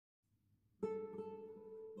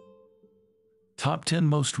Top 10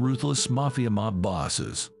 Most Ruthless Mafia Mob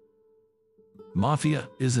Bosses. Mafia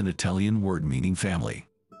is an Italian word meaning family,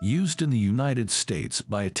 used in the United States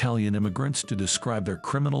by Italian immigrants to describe their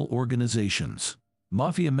criminal organizations.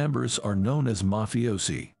 Mafia members are known as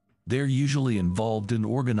mafiosi. They're usually involved in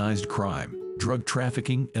organized crime, drug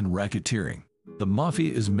trafficking, and racketeering. The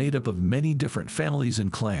mafia is made up of many different families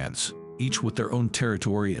and clans, each with their own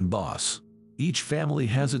territory and boss. Each family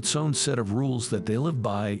has its own set of rules that they live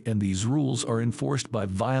by, and these rules are enforced by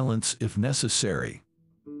violence if necessary.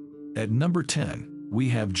 At number 10, we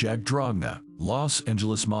have Jack Dragna, Los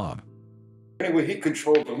Angeles Mob. Anyway, he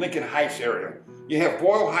controlled the Lincoln Heights area. You have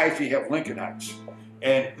Boyle Heights, you have Lincoln Heights.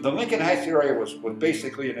 And the Lincoln Heights area was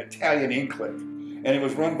basically an Italian enclave. And it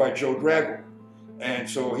was run by Joe Drago. And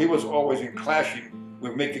so he was always in clashing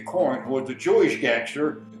with Mickey Cohen, who was the Jewish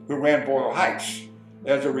gangster who ran Boyle Heights.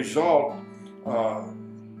 As a result,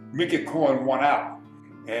 Mickey Cohen won out.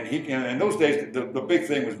 And in those days, the big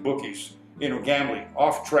thing was bookies, gambling.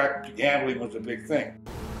 Off-track gambling was a big thing.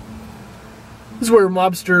 This is where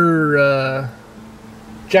mobster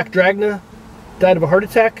Jack Dragna died of a heart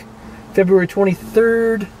attack, February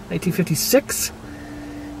 23rd, 1956.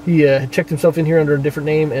 He checked himself in here under a different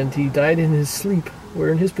name, and he died in his sleep,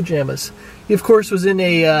 wearing his pajamas. He, of course, was in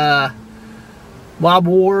a mob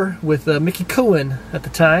war with Mickey Cohen at the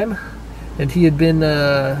time, and he had been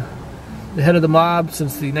the head of the mob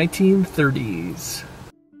since the 1930s.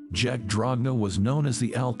 Jack Dragna was known as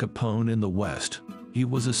the Al Capone in the West. He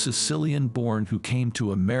was a Sicilian-born who came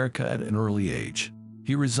to America at an early age.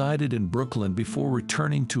 He resided in Brooklyn before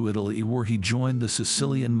returning to Italy, where he joined the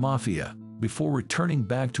Sicilian Mafia, before returning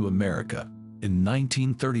back to America. In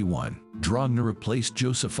 1931, Dragna replaced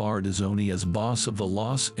Joseph Ardizzoni as boss of the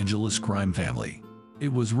Los Angeles crime family.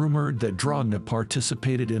 It was rumored that Dragna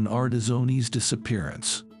participated in Ardizzoni's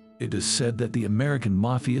disappearance. It is said that the American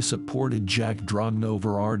Mafia supported Jack Dragna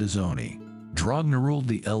over Ardizzoni. Dragna ruled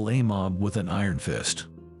the LA mob with an iron fist.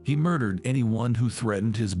 He murdered anyone who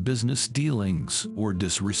threatened his business dealings or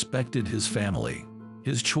disrespected his family.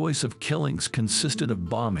 His choice of killings consisted of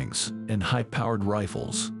bombings and high-powered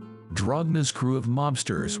rifles. Dragna's crew of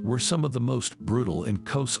mobsters were some of the most brutal in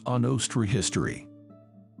Cosa Nostra history.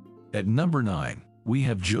 At number 9, we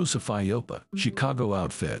have Joseph Ioppa, Chicago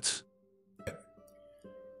Outfits.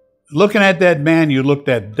 Looking at that man, you looked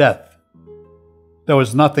at death. There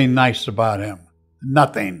was nothing nice about him.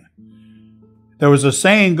 Nothing. There was a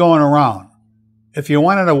saying going around. If you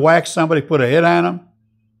wanted to whack somebody, put a hit on him,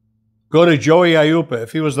 go to Joey Ioppa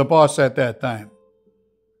if he was the boss at that time.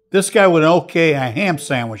 This guy would okay a ham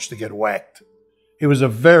sandwich to get whacked. He was a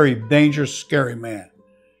very dangerous, scary man.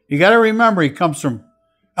 You got to remember, he comes from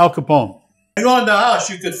Al Capone. You go in the house,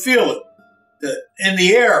 you could feel it in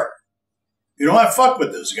the air. You don't want to fuck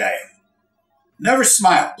with this guy. Never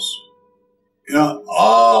smiles.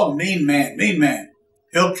 Oh, mean man, mean man.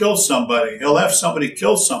 He'll kill somebody. He'll have somebody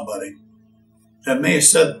kill somebody that may have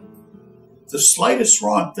said the slightest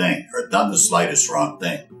wrong thing or done the slightest wrong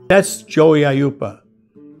thing. That's Joey Ioppa,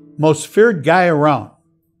 most feared guy around.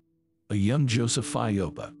 A young Joseph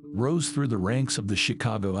Ioppa rose through the ranks of the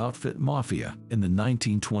Chicago outfit mafia in the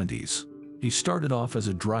 1920s. He started off as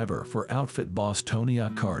a driver for outfit boss Tony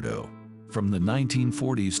Accardo. From the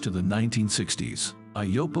 1940s to the 1960s,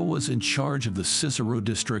 Ioppa was in charge of the Cicero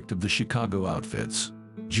district of the Chicago outfits.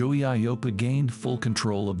 Joey Ioppa gained full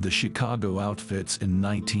control of the Chicago outfits in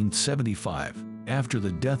 1975. After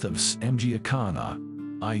the death of Sam Giancana,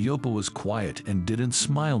 Ioppa was quiet and didn't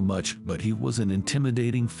smile much, but he was an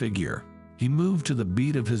intimidating figure. He moved to the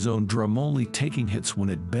beat of his own drum, only taking hits when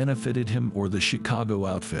it benefited him or the Chicago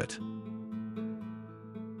outfit.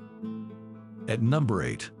 At number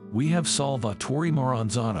 8, we have Salvatore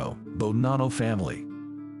Maranzano, Bonanno family.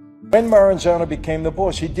 When Maranzano became the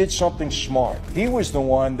boss, he did something smart. He was the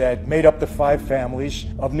one that made up the 5 families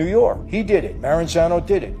of New York. He did it. Maranzano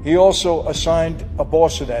did it. He also assigned a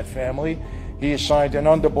boss of that family. He assigned an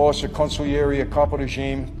underboss, a consigliere, a capo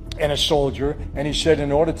regime, and a soldier. And he said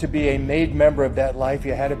in order to be a made member of that life,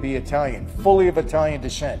 you had to be Italian, fully of Italian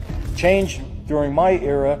descent. Changed during my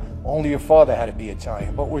era, only your father had to be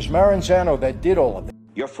Italian. But it was Maranzano that did all of that.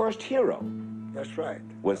 Your first hero. That's right.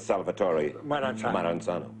 Was Salvatore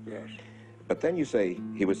Maranzano. Yes. But then you say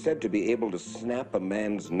he was said to be able to snap a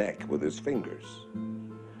man's neck with his fingers.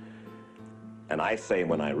 And I say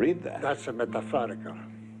when I read that... That's a metaphorical.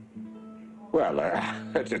 Well,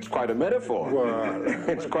 it's quite a metaphor. Well,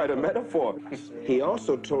 it's quite a metaphor. He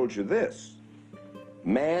also told you this.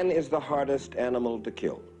 Man is the hardest animal to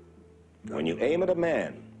kill. When you aim at a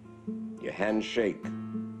man, your hands shake,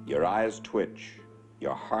 your eyes twitch,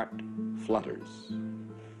 your heart flutters.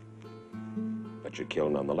 But you kill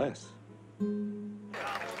nonetheless.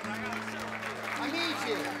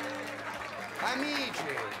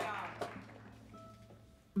 Amici!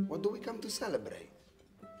 What do we come to celebrate?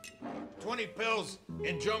 20 pills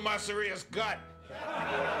in Joe Masseria's gut.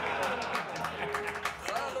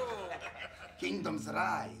 Kingdoms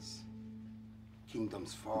rise,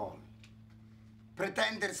 kingdoms fall.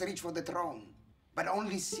 Pretenders reach for the throne, but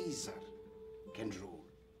only Caesar can rule.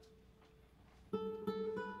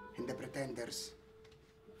 And the pretenders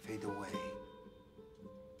fade away.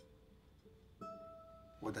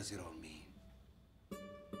 What does it all mean?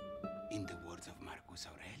 In the words of Marcus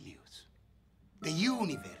Aurelius, the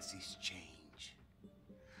universe is change.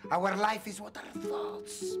 Our life is what our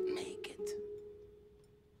thoughts make it.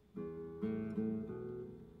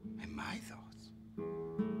 And my thoughts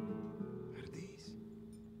are these.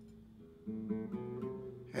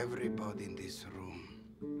 Everybody in this room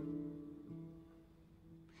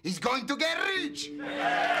is going to get rich!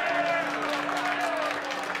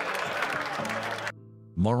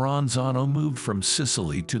 Maranzano moved from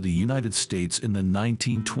Sicily to the United States in the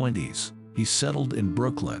 1920s. He settled in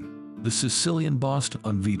Brooklyn. The Sicilian boss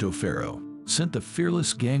Don Vito Ferro sent the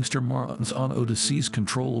fearless gangster Maranzano to seize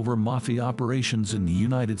control over mafia operations in the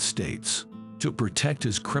United States. To protect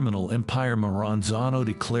his criminal empire, Maranzano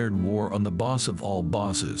declared war on the boss of all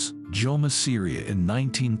bosses, Joe Masseria, in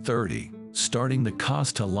 1930, starting the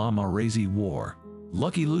Castellammarese War.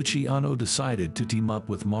 Lucky Luciano decided to team up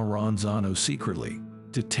with Maranzano secretly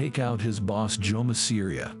to take out his boss Joe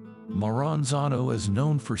Masseria. Maranzano is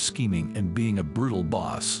known for scheming and being a brutal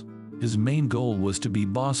boss. His main goal was to be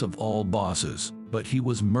boss of all bosses, but he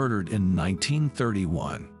was murdered in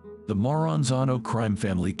 1931. The Maranzano crime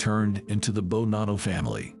family turned into the Bonanno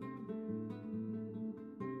family.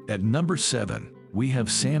 At number 7, we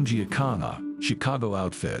have Sam Giancana, Chicago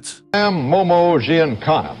Outfits. Sam Momo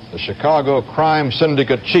Giancana, the Chicago crime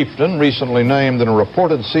syndicate chieftain recently named in a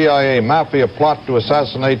reported CIA mafia plot to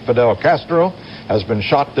assassinate Fidel Castro, has been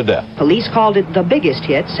shot to death. Police called it the biggest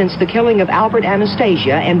hit since the killing of Albert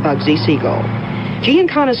Anastasia and Bugsy Siegel.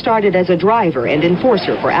 Giancana started as a driver and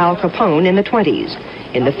enforcer for Al Capone in the 20s.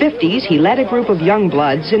 In the 50s, he led a group of young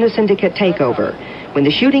bloods in a syndicate takeover. When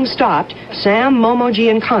the shooting stopped, Sam Momo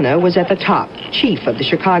Giancana was at the top, chief of the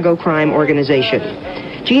Chicago crime organization.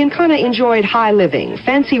 Giancana enjoyed high living,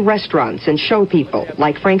 fancy restaurants, and show people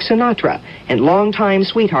like Frank Sinatra and longtime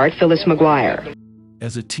sweetheart Phyllis McGuire.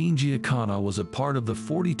 As a teen, Giancana was a part of the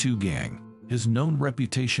 42 gang. His known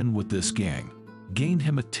reputation with this gang gained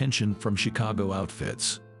him attention from Chicago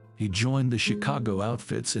Outfits. He joined the Chicago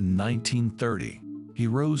Outfits in 1930. He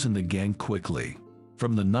rose in the gang quickly.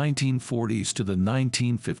 From the 1940s to the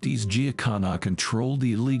 1950s, Giancana controlled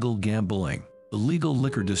the illegal gambling, illegal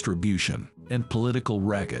liquor distribution, and political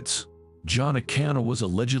rackets. Giancana was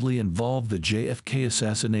allegedly involved in the JFK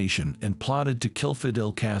assassination and plotted to kill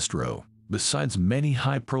Fidel Castro. Besides many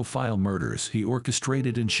high-profile murders he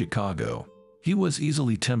orchestrated in Chicago, he was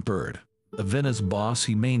easily tempered. A Venice boss,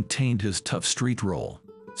 he maintained his tough street role.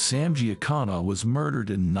 Sam Giancana was murdered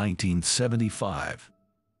in 1975.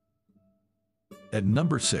 At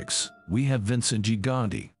number 6, we have Vincent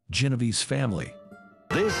Gigante, Genevieve's family.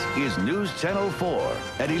 This is News Channel 4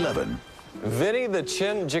 at 11. Vinny the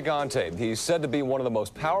Chin Gigante. He's said to be one of the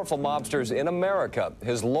most powerful mobsters in America.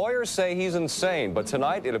 His lawyers say he's insane, but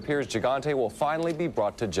tonight it appears Gigante will finally be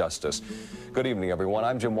brought to justice. Good evening, everyone.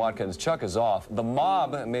 I'm Jim Watkins. Chuck is off. The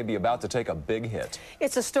mob may be about to take a big hit.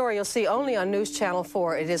 It's a story you'll see only on News Channel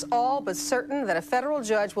 4. It is all but certain that a federal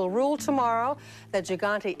judge will rule tomorrow that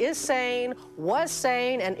Gigante is sane, was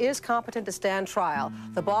sane, and is competent to stand trial.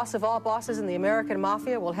 The boss of all bosses in the American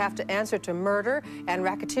Mafia will have to answer to murder and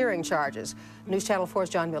racketeering charges. News Channel 4's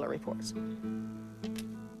John Miller reports.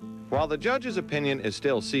 While the judge's opinion is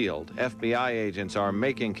still sealed, FBI agents are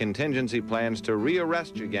making contingency plans to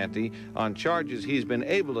rearrest Gigante on charges he's been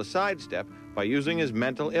able to sidestep by using his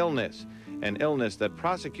mental illness, an illness that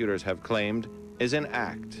prosecutors have claimed is an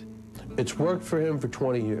act. It's worked for him for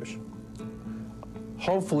 20 years.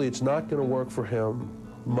 Hopefully it's not going to work for him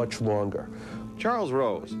much longer. Charles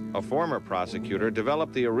Rose, a former prosecutor,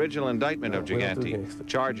 developed the original indictment of Gigante,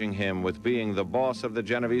 charging him with being the boss of the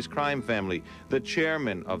Genovese crime family, the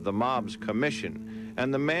chairman of the mob's commission,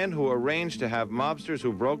 and the man who arranged to have mobsters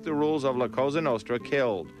who broke the rules of La Cosa Nostra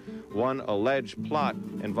killed. One alleged plot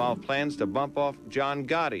involved plans to bump off John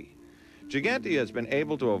Gotti. Gigante has been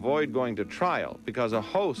able to avoid going to trial because a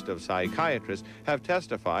host of psychiatrists have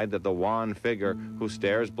testified that the wan figure who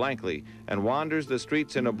stares blankly and wanders the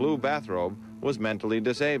streets in a blue bathrobe was mentally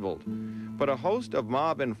disabled. But a host of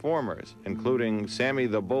mob informers, including Sammy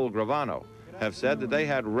the Bull Gravano, have said that they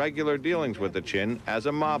had regular dealings with the Chin as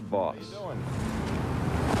a mob boss.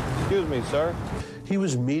 Excuse me, sir. He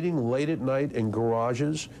was meeting late at night in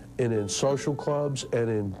garages and in social clubs and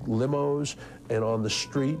in limos and on the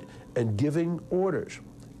street and giving orders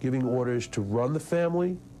to run the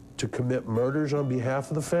family, to commit murders on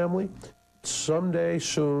behalf of the family. Someday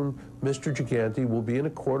soon, Mr. Gigante will be in a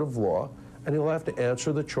court of law and he'll have to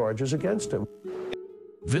answer the charges against him.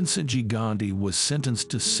 Vincent Gigante was sentenced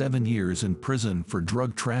to 7 years in prison for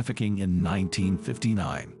drug trafficking in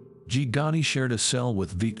 1959. Gigante shared a cell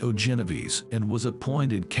with Vito Genovese and was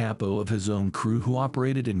appointed capo of his own crew who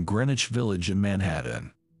operated in Greenwich Village in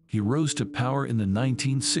Manhattan. He rose to power in the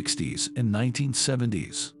 1960s and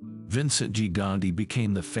 1970s. Vincent Gigante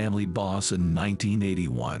became the family boss in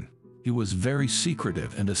 1981. He was very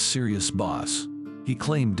secretive and a serious boss. He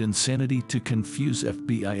claimed insanity to confuse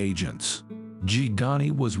FBI agents.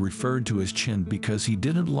 Gigante was referred to as Chin because he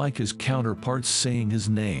didn't like his counterparts saying his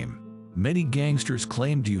name. Many gangsters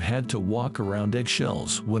claimed you had to walk around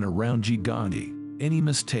eggshells when around Gigante. Any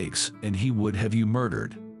mistakes and he would have you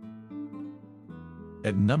murdered.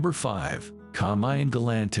 At number 5, Carmine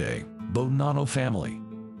Galante, Bonanno family.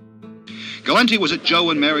 Galante was at Joe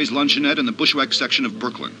and Mary's luncheonette in the Bushwick section of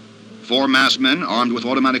Brooklyn. 4 masked men armed with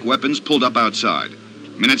automatic weapons pulled up outside.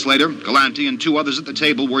 Minutes later, Galante and 2 others at the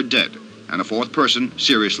table were dead, and a 4th person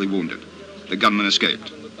seriously wounded. The gunman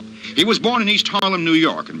escaped. He was born in East Harlem, New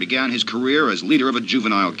York, and began his career as leader of a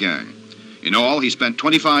juvenile gang. In all, he spent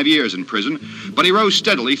 25 years in prison, but he rose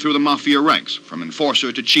steadily through the mafia ranks, from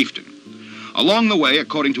enforcer to chieftain. Along the way,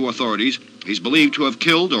 according to authorities, he's believed to have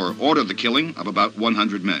killed or ordered the killing of about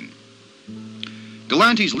 100 men.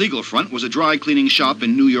 Galante's legal front was a dry cleaning shop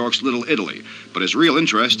in New York's Little Italy, but his real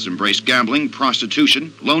interests embraced gambling,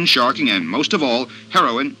 prostitution, loan sharking, and most of all,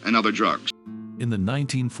 heroin and other drugs. In the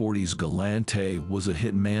 1940s, Galante was a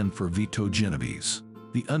hitman for Vito Genovese,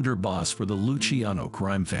 the underboss for the Luciano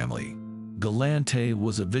crime family. Galante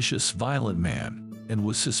was a vicious, violent man and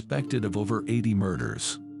was suspected of over 80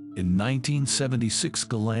 murders. In 1976,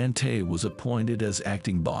 Galante was appointed as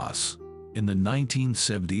acting boss. In the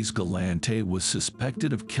 1970s, Galante was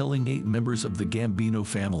suspected of killing 8 members of the Gambino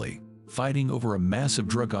family, fighting over a massive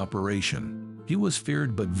drug operation. He was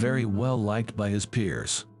feared but very well liked by his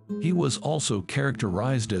peers. He was also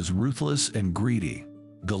characterized as ruthless and greedy.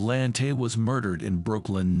 Galante was murdered in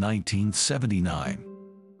Brooklyn, 1979.